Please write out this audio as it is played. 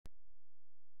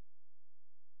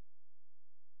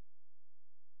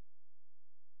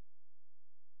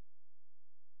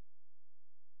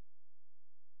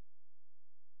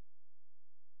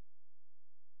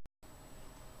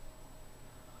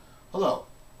Hello,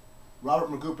 Robert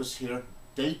Magupis here,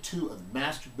 day 2 of the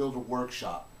Master Builder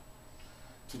Workshop.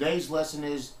 Today's lesson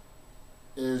is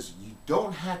you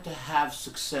don't have to have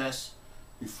success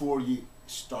before you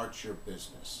start your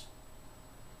business.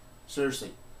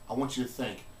 Seriously, I want you to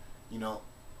think,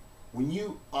 when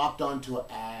you opt onto an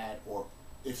ad, or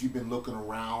if you've been looking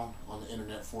around on the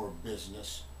internet for a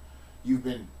business, you've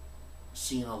been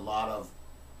seeing a lot of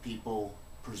people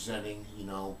presenting,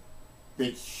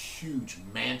 big, huge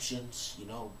mansions,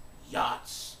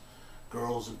 yachts,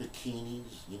 girls in bikinis,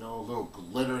 a little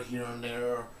glitter here and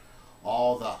there,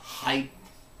 all the hype.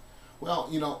 Well,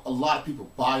 a lot of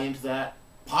people buy into that.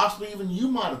 Possibly even you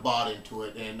might have bought into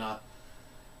it,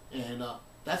 and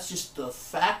that's just the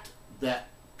fact that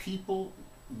people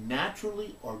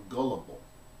naturally are gullible.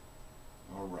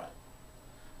 All right.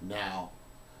 Now,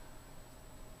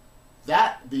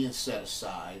 that being set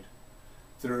aside,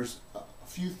 there's a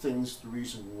few things, the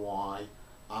reason why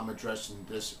I'm addressing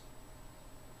this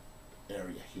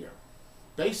area here.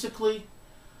 Basically,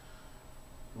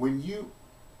 when you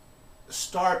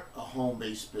start a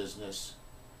home-based business,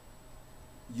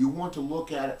 you want to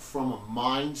look at it from a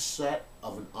mindset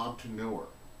of an entrepreneur.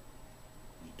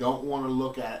 You don't want to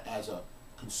look at it as a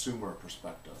consumer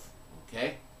perspective,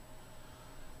 okay?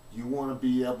 You want to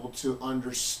be able to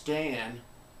understand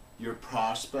your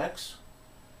prospects,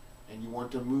 and you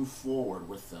want to move forward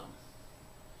with them.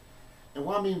 And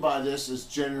what I mean by this is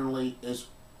generally is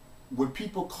when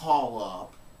people call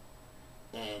up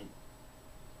and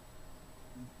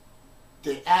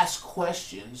they ask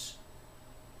questions,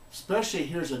 especially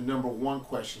here's a number one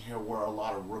question here where a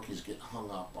lot of rookies get hung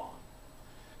up on.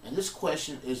 And this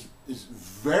question is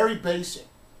very basic,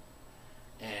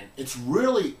 and it's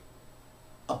really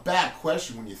a bad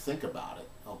question when you think about it,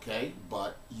 okay?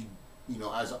 But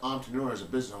as an entrepreneur, as a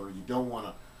business owner, you don't want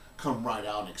to come right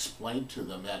out and explain to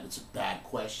them that it's a bad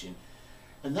question.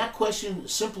 And that question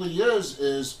simply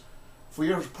is for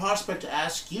your prospect to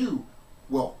ask you,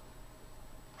 well,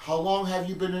 how long have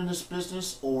you been in this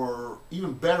business? Or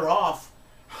even better off,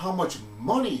 how much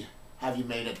money have you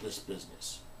made at this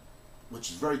business?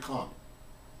 Which is very common.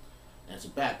 And it's a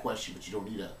bad question, but you don't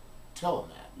need to tell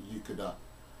them that. You could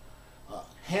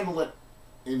handle it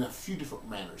in a few different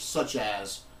manners, such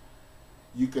as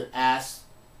you could ask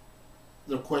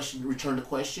the question, return the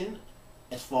question,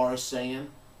 as far as saying,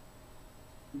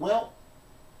 well,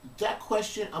 that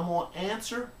question I'm going to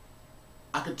answer.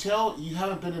 I could tell you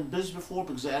haven't been in business before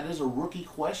because that is a rookie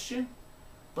question,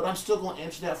 but I'm still going to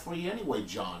answer that for you anyway,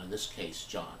 John, in this case,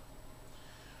 John.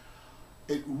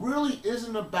 It really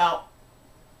isn't about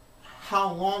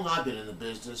how long I've been in the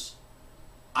business.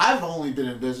 I've only been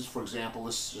in business, for example,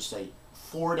 let's just say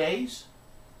 4 days.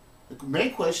 The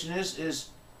main question is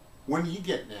when are you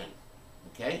getting in,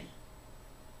 okay?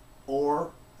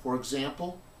 Or, for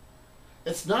example,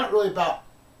 it's not really about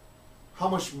how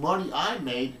much money I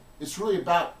made, it's really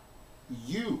about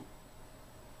you.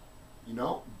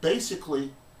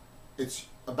 Basically, it's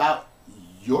about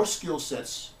your skill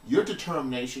sets, your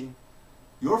determination,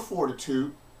 your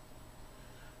fortitude,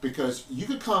 because you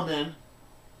could come in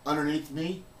underneath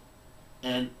me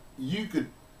and you could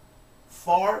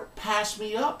far pass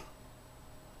me up,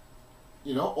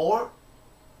 or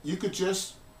you could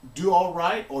just do all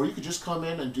right, or you could just come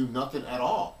in and do nothing at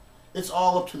all. It's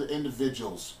all up to the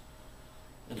individuals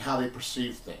and how they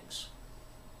perceive things.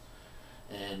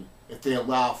 And if they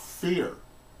allow fear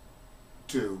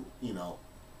to,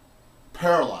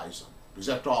 paralyze them, because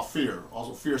after all,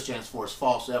 fear stands for is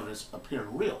false evidence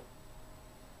appearing real.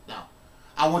 Now,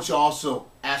 I want you to also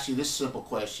ask you this simple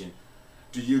question.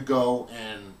 Do you go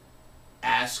and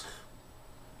ask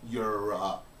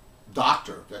your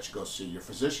doctor that you go see, your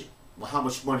physician, well, how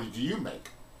much money do you make?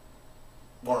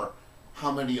 Or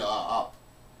how many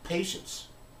patients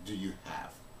do you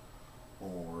have?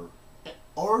 Or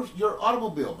your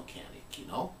automobile mechanic,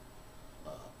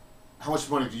 how much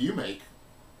money do you make?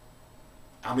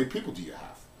 How many people do you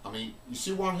have? I mean, you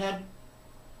see where I'm heading?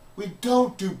 We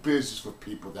don't do business with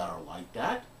people that are like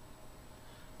that.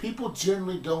 People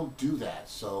generally don't do that.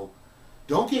 So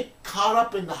don't get caught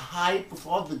up in the hype with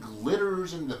all the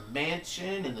glitters and the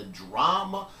mansion and the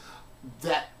drama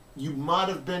that you might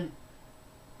have been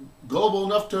gullible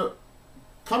enough to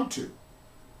come to.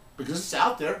 Because it's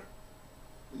out there.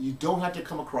 You don't have to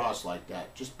come across like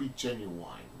that. Just be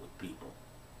genuine with people.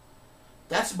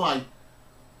 That's my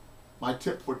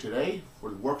tip for today, for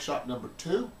the workshop number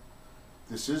 2.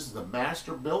 This is the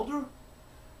Master Builder,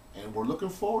 and we're looking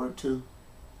forward to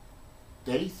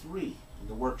day 3 in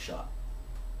the workshop.